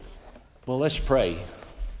Well, let's pray.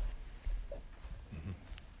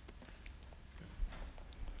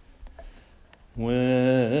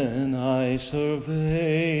 When I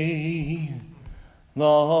survey the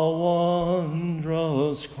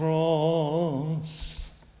wondrous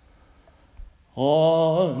cross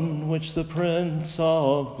on which the Prince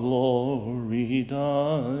of Glory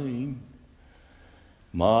died,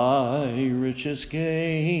 my richest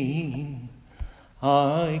gain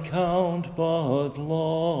I count but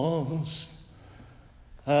lost,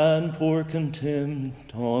 and pour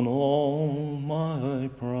contempt on all my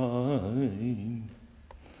pride.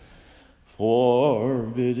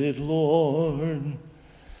 Forbid it, Lord,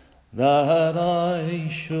 that I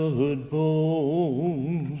should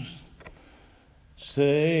boast,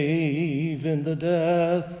 save in the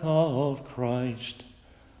death of Christ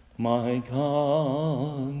my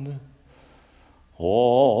God.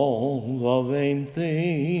 All the vain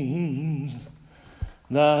things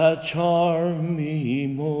that charm me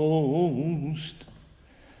most,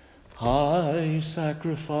 I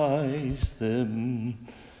sacrifice them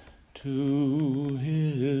to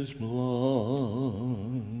his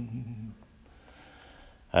blood.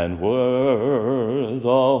 And were the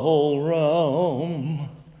whole realm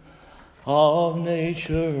of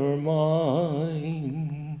nature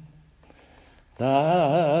mine,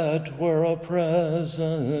 that were a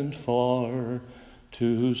present far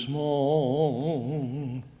too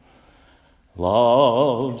small.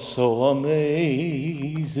 Love so amazing,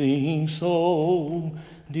 so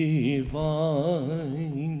divine,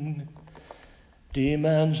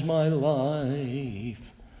 demands my life,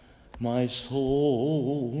 my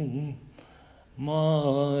soul,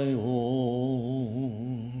 my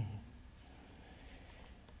all.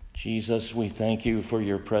 Jesus, we thank you for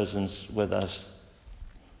your presence with us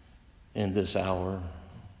in this hour.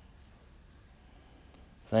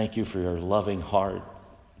 Thank you for your loving heart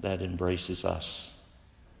that embraces us.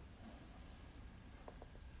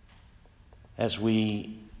 As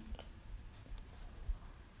we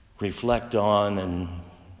reflect on and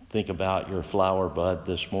think about your flower bud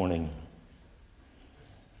this morning,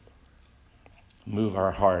 move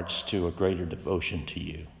our hearts to a greater devotion to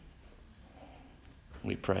you.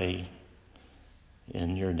 We pray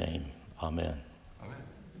in your name. Amen. Amen.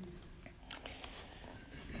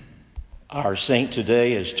 Our saint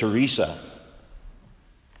today is Teresa.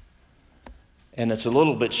 And it's a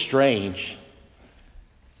little bit strange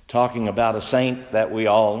talking about a saint that we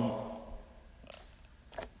all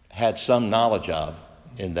had some knowledge of,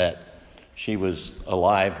 in that she was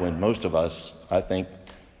alive when most of us, I think,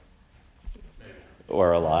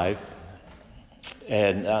 were alive.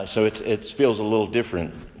 And so it feels a little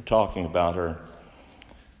different talking about her.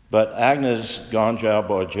 But Agnes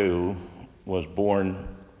Ganja-Bajou was born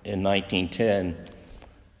in 1910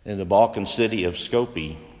 in the Balkan city of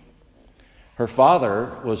Skopje. Her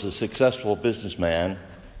father was a successful businessman,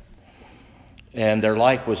 and their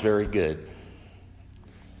life was very good.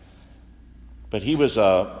 But he was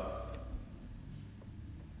a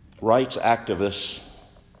rights activist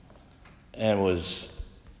and was,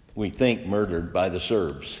 we think, murdered by the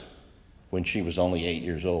Serbs when she was only 8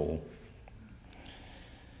 years old.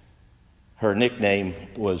 Her nickname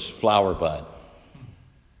was Flower Bud.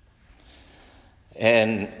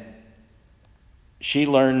 And she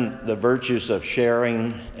learned the virtues of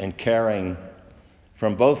sharing and caring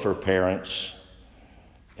from both her parents,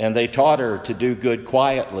 and they taught her to do good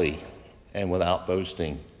quietly and without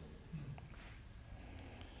boasting.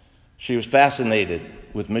 She was fascinated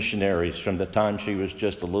with missionaries from the time she was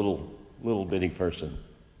just a little bitty person.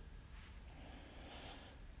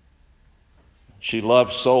 She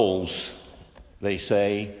loved souls. They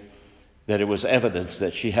say that it was evidence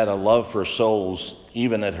that she had a love for souls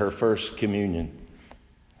even at her first communion.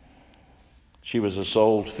 She was a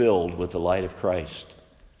soul filled with the light of Christ,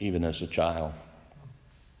 even as a child.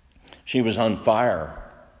 She was on fire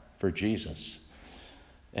for Jesus,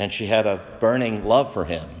 and she had a burning love for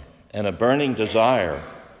him and a burning desire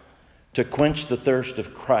to quench the thirst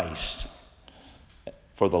of Christ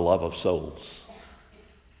for the love of souls.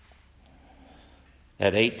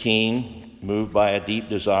 At 18, moved by a deep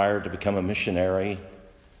desire to become a missionary,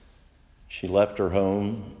 she left her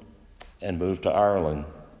home and moved to Ireland,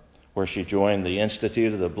 where she joined the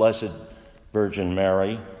Institute of the Blessed Virgin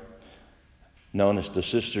Mary, known as the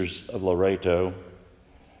Sisters of Loreto.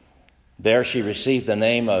 There she received the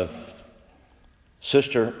name of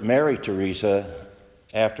Sister Mary Teresa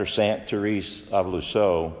after Saint Therese of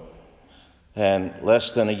Lisieux, and less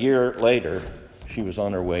than a year later, she was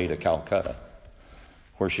on her way to Calcutta,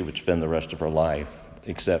 where she would spend the rest of her life,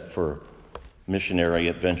 except for missionary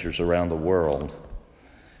adventures around the world.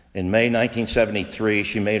 In May 1973,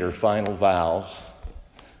 she made her final vows.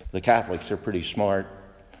 The Catholics are pretty smart.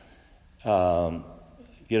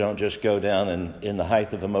 You don't just go down and in the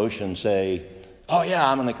height of emotion say, oh yeah,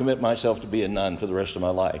 I'm going to commit myself to be a nun for the rest of my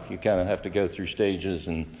life. You kind of have to go through stages,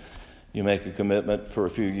 and you make a commitment for a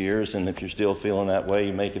few years, and if you're still feeling that way,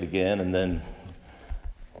 you make it again, and then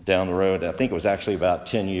down the road, I think it was actually about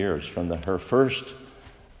 10 years from her first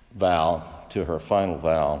vow to her final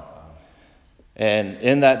vow. And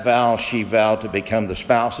in that vow, she vowed to become the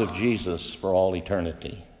spouse of Jesus for all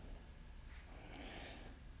eternity.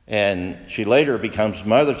 And she later becomes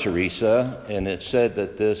Mother Teresa, and it's said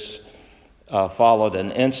that this followed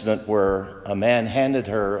an incident where a man handed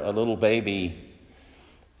her a little baby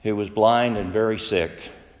who was blind and very sick,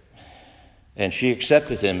 and she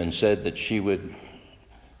accepted him and said that she would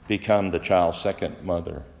become the child's second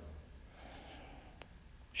mother.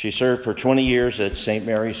 She served for 20 years at St.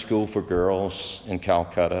 Mary's School for Girls in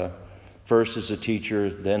Calcutta, first as a teacher,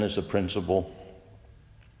 then as a principal.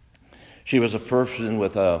 She was a person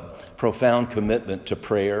with a profound commitment to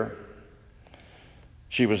prayer.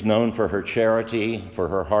 She was known for her charity, for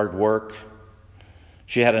her hard work.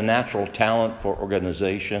 She had a natural talent for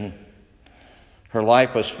organization. Her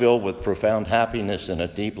life was filled with profound happiness and a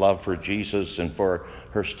deep love for Jesus and for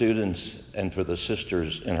her students and for the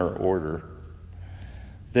sisters in her order.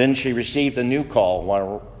 Then she received a new call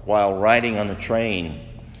while riding on a train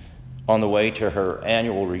on the way to her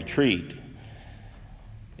annual retreat.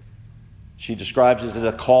 She describes it as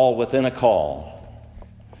a call within a call.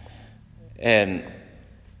 And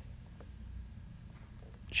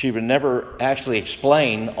she would never actually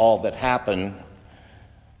explain all that happened,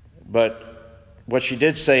 but what she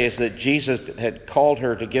did say is that Jesus had called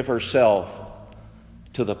her to give herself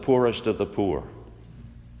to the poorest of the poor.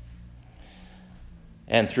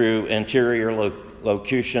 And through interior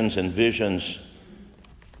locutions and visions,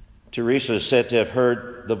 Teresa is said to have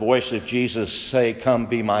heard the voice of Jesus say, "Come,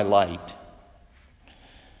 be my light."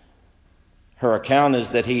 Her account is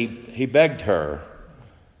that he begged her,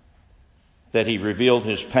 that he revealed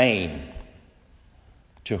his pain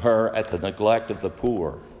to her at the neglect of the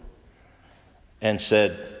poor, and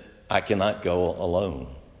said, "I cannot go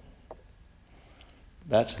alone."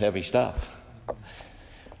 That's heavy stuff.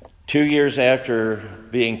 2 years after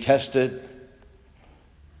being tested,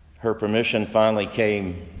 her permission finally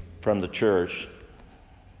came from the church.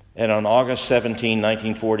 And on August 17,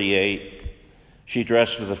 1948, she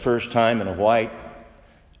dressed for the first time in a white,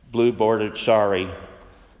 blue-bordered sari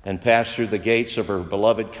and passed through the gates of her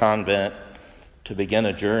beloved convent to begin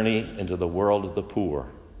a journey into the world of the poor.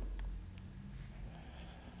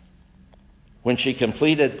 When she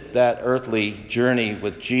completed that earthly journey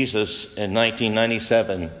with Jesus in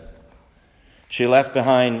 1997, she left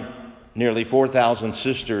behind nearly 4,000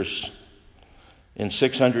 sisters in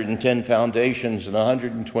 610 foundations in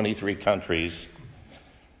 123 countries,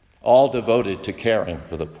 all devoted to caring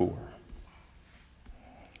for the poor,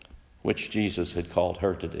 which Jesus had called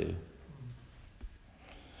her to do.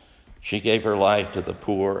 She gave her life to the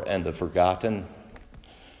poor and the forgotten.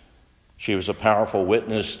 She was a powerful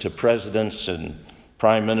witness to presidents and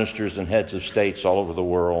prime ministers and heads of states all over the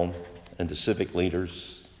world and to civic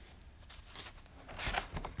leaders.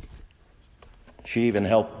 She even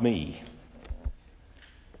helped me.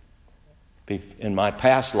 In my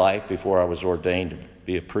past life, before I was ordained to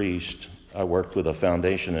be a priest, I worked with a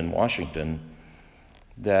foundation in Washington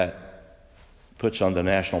that puts on the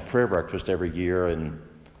National Prayer Breakfast every year, and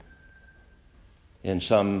in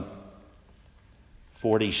some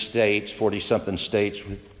 40-something states,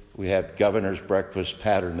 we have governor's breakfast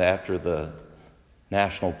patterned after the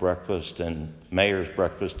national breakfast and mayor's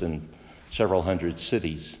breakfast in several hundred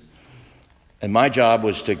cities. And my job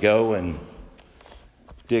was to go and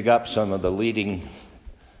dig up some of the leading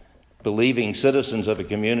believing citizens of a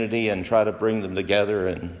community and try to bring them together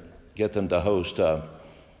and get them to host a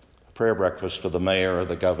prayer breakfast for the mayor or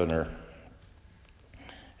the governor.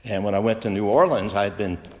 And when I went to New Orleans, I had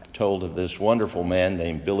been told of this wonderful man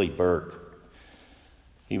named Billy Burke.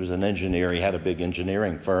 He was an engineer. He had a big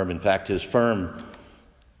engineering firm. In fact, his firm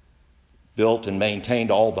built and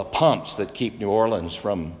maintained all the pumps that keep New Orleans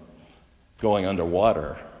from going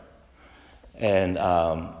underwater. And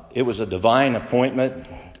it was a divine appointment.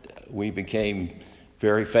 We became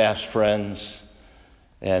very fast friends.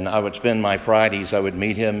 And I would spend my Fridays, I would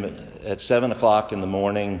meet him at 7 o'clock in the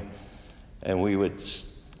morning, and we would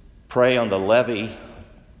pray on the levee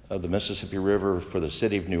of the Mississippi River for the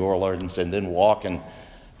city of New Orleans, and then walk and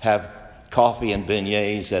have coffee and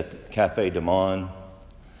beignets at the Café du Monde.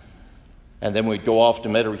 And then we'd go off to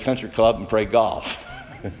Metairie Country Club and play golf.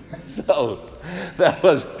 So that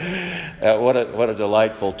was what a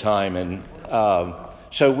delightful time. And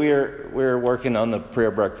so we're working on the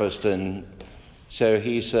prayer breakfast, and so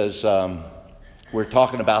he says, we're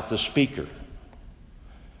talking about the speaker.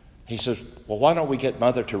 He says, well, why don't we get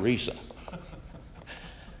Mother Teresa?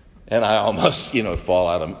 And I almost, fall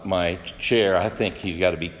out of my chair. I think he's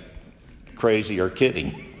got to be crazy or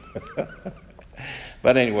kidding.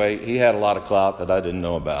 But anyway, he had a lot of clout that I didn't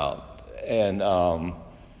know about. And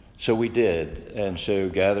so we did. And so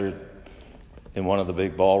gathered in one of the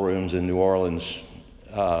big ballrooms in New Orleans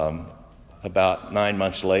about 9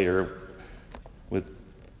 months later with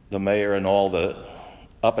the mayor and all the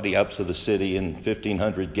uppity-ups of the city and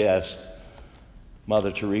 1,500 guests.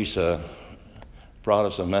 Mother Teresa brought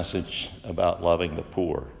us a message about loving the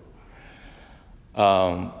poor.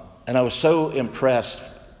 And I was so impressed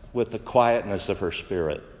with the quietness of her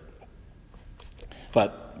spirit.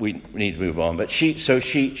 But we need to move on. But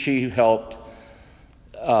she helped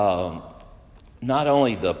not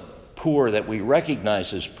only the poor that we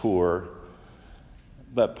recognize as poor,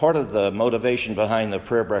 but part of the motivation behind the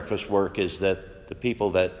prayer breakfast work is that the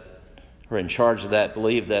people that are in charge of that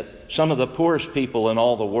believe that some of the poorest people in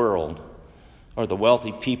all the world are the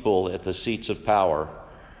wealthy people at the seats of power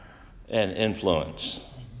and influence,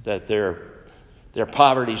 that their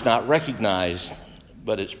poverty is not recognized,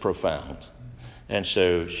 but it's profound. And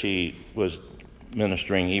so she was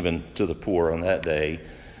ministering even to the poor on that day.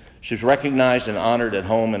 She was recognized and honored at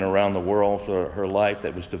home and around the world for her life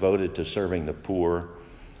that was devoted to serving the poor.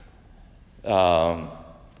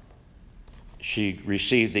 She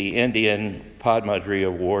received the Indian Padma Shri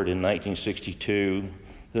Award in 1962,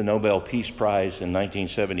 the Nobel Peace Prize in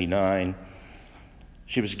 1979.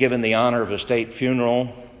 She was given the honor of a state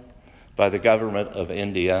funeral by the government of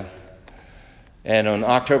India. And on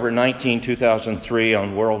October 19, 2003,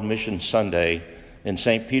 on World Mission Sunday in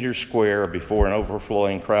St. Peter's Square, before an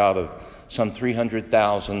overflowing crowd of some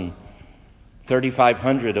 300,000,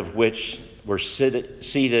 3,500 of which were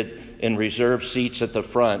seated in reserved seats at the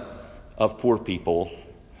front of poor people,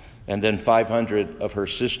 and then 500 of her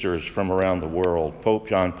sisters from around the world, Pope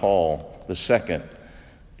John Paul II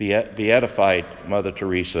beatified Mother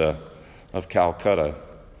Teresa of Calcutta,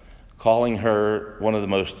 calling her one of the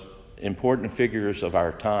most important figures of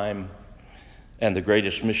our time and the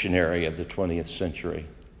greatest missionary of the 20th century.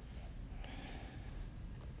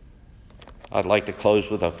 I'd like to close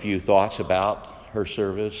with a few thoughts about her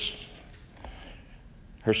service.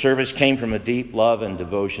 Her service came from a deep love and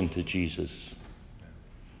devotion to Jesus.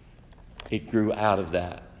 It grew out of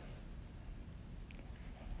that.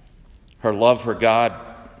 Her love for God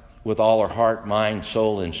with all her heart, mind,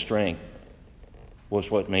 soul, and strength was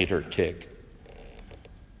what made her tick.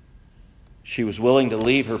 She was willing to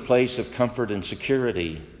leave her place of comfort and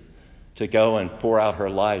security to go and pour out her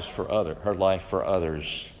life for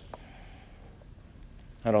others.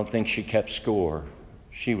 I don't think she kept score.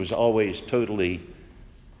 She was always totally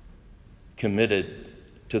committed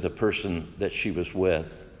to the person that she was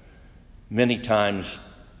with. Many times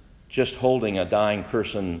just holding a dying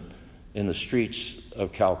person in the streets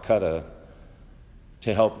of Calcutta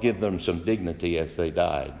to help give them some dignity as they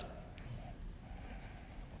died.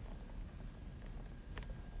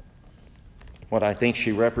 What I think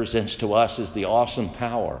she represents to us is the awesome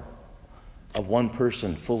power of one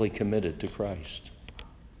person fully committed to Christ,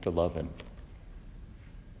 to love Him.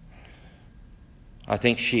 I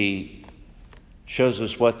think she shows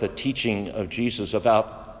us what the teaching of Jesus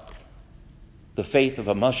about the faith of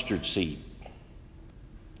a mustard seed,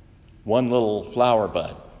 one little flower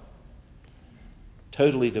bud,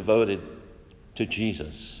 totally devoted to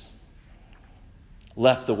Jesus,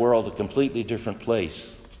 left the world a completely different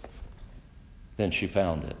place than she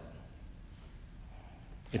found it.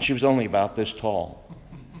 And she was only about this tall.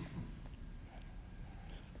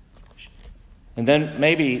 And then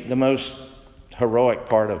maybe the most heroic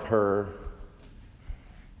part of her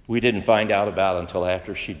we didn't find out about until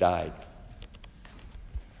after she died.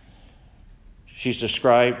 She's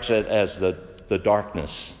described as the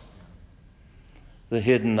darkness, the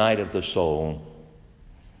hidden night of the soul.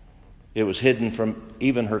 It was hidden from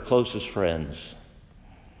even her closest friends.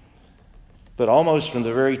 But almost from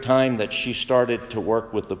the very time that she started to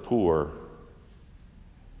work with the poor,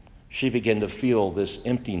 she began to feel this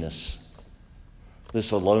emptiness,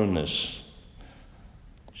 this aloneness.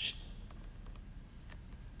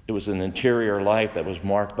 It was an interior life that was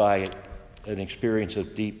marked by an experience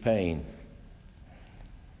of deep pain,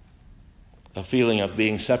 a feeling of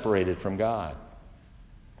being separated from God,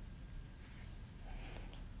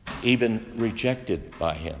 even rejected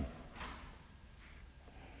by Him,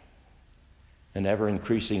 an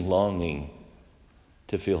ever-increasing longing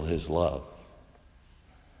to feel his love.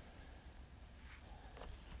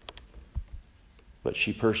 But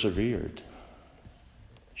she persevered.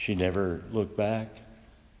 She never looked back.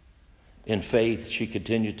 In faith, she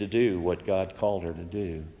continued to do what God called her to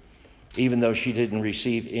do, even though she didn't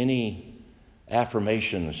receive any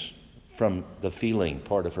affirmations from the feeling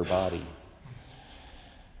part of her body.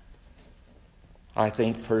 I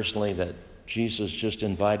think personally that Jesus just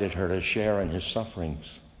invited her to share in his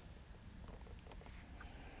sufferings.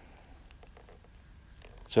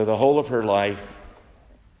 So the whole of her life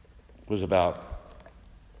was about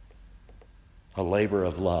a labor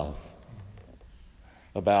of love,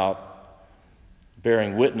 about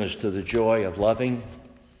bearing witness to the joy of loving,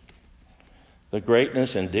 the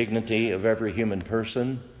greatness and dignity of every human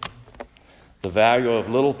person, the value of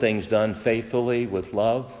little things done faithfully with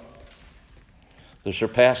love, the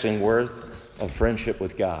surpassing worth of friendship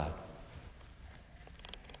with God.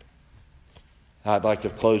 I'd like to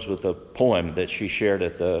close with a poem that she shared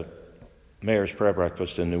at the Mayor's Prayer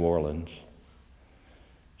Breakfast in New Orleans.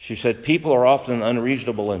 She said, "People are often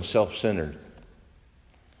unreasonable and self-centered.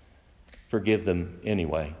 Forgive them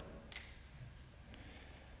anyway.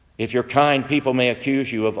 If you're kind, people may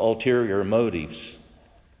accuse you of ulterior motives.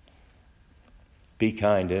 Be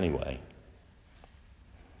kind anyway.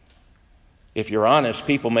 If you're honest,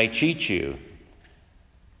 people may cheat you.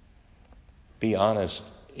 Be honest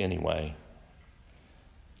anyway.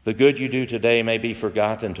 The good you do today may be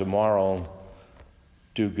forgotten tomorrow.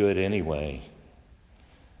 Do good anyway.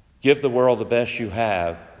 Give the world the best you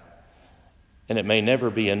have, and it may never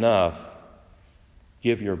be enough.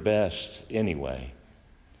 Give your best anyway.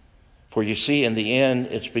 For you see, in the end,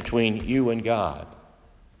 it's between you and God.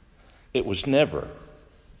 It was never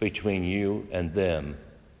between you and them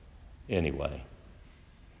anyway."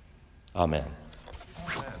 Amen.